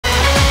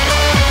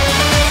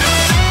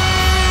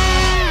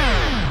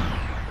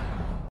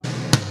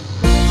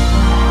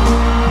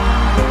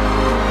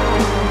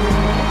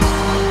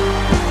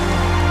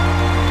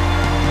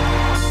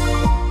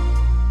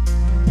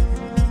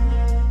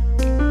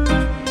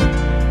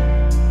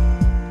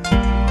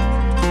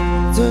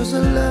deserves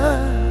a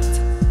lot,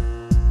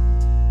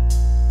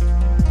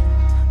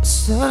 a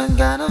certain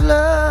kind of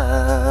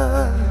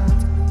love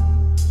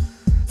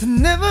that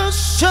never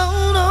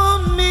shone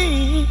on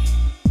me.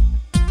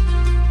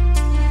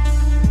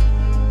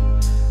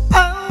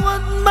 I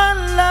want my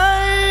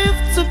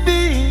life to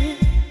be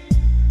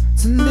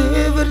to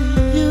live with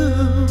you,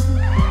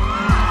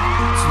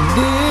 to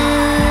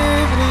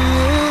live with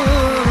you.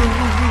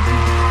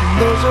 And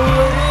there's a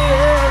way,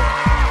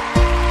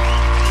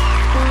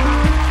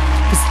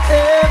 'cause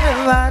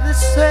everybody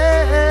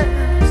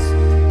says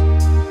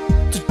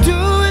to do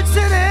it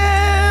in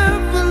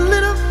every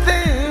little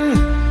thing,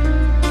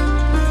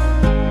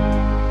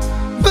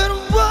 but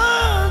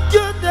what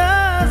good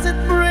does it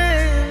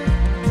bring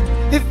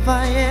if I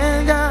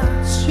ain't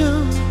got you?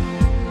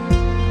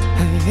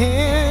 I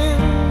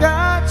ain't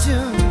got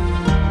you.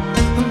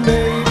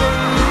 Baby,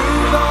 you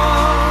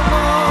don't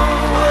know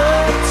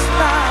what it's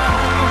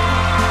like.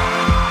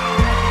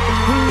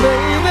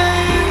 Baby,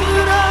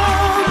 you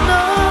don't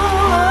know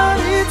what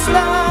it's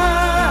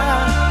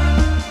like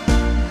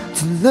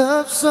to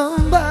love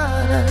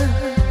somebody,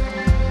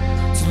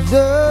 to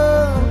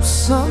love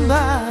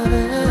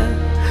somebody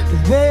the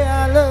way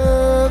I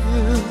love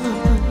you.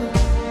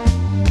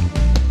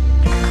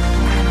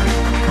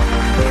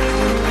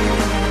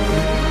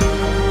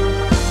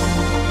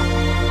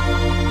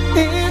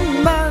 In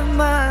my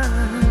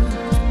mind,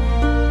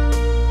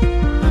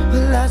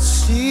 will I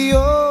see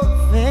your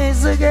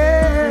face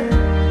again?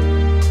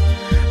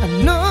 I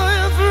know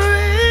you're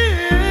free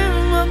in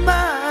my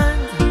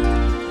mind.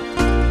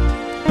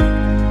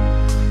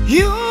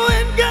 You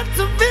ain't got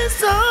to be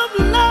so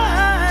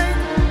blind,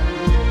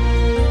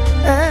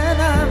 and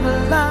I'm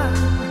blind,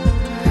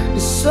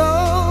 so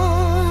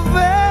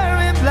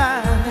very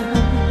blind,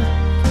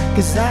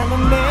 'cause I'm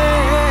a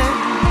man,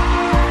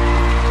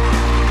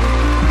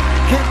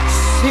 can't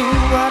see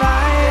what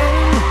I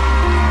am.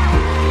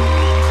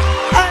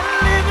 I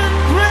live and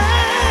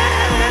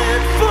pray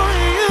for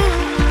you,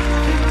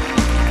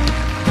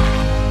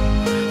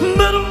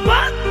 but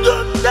what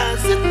good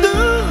does it do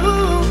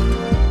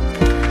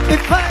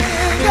if I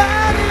ain't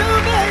got you,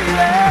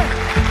 baby?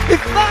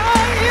 If I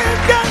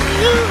ain't got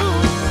you,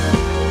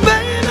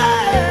 baby,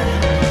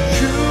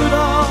 you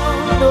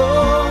don't know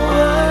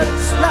what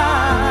it's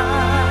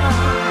like.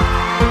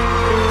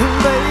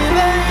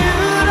 Baby, you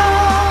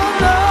don't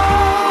know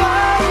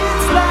what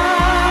it's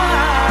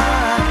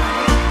like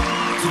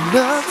to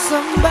love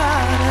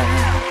somebody,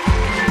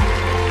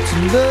 to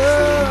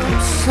love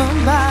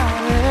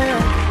somebody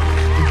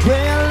the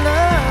way I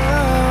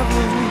love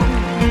you.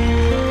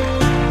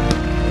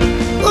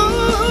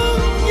 Ooh,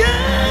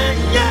 yeah,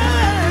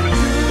 yeah,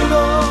 you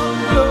don't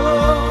know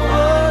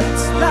what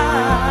it's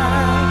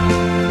like.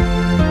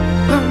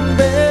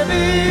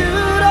 Baby,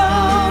 you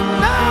don't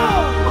know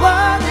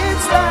what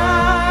it's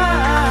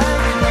like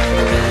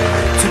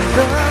to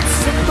love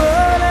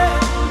somebody,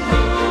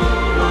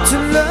 to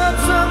love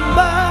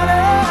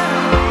somebody,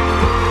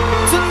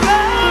 to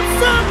love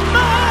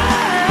somebody.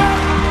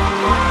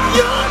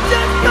 You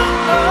just don't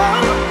know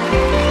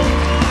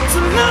to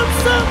love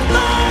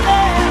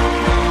somebody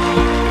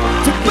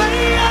the way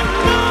I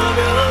love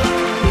you.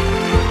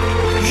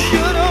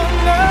 You don't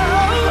know,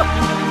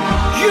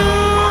 you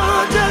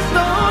just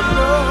don't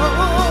know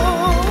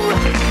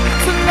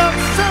to love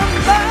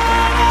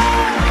somebody,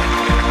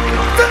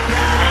 to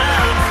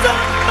love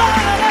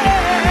somebody.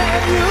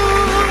 You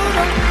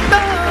don't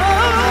know,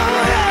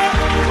 yeah.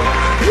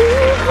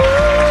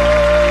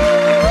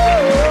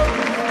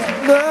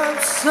 Love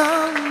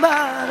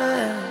somebody,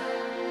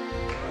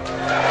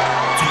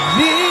 to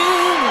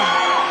really,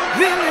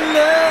 really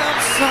love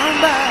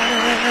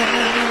somebody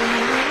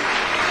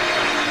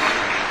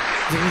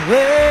the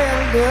way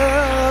I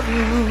love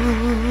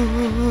you.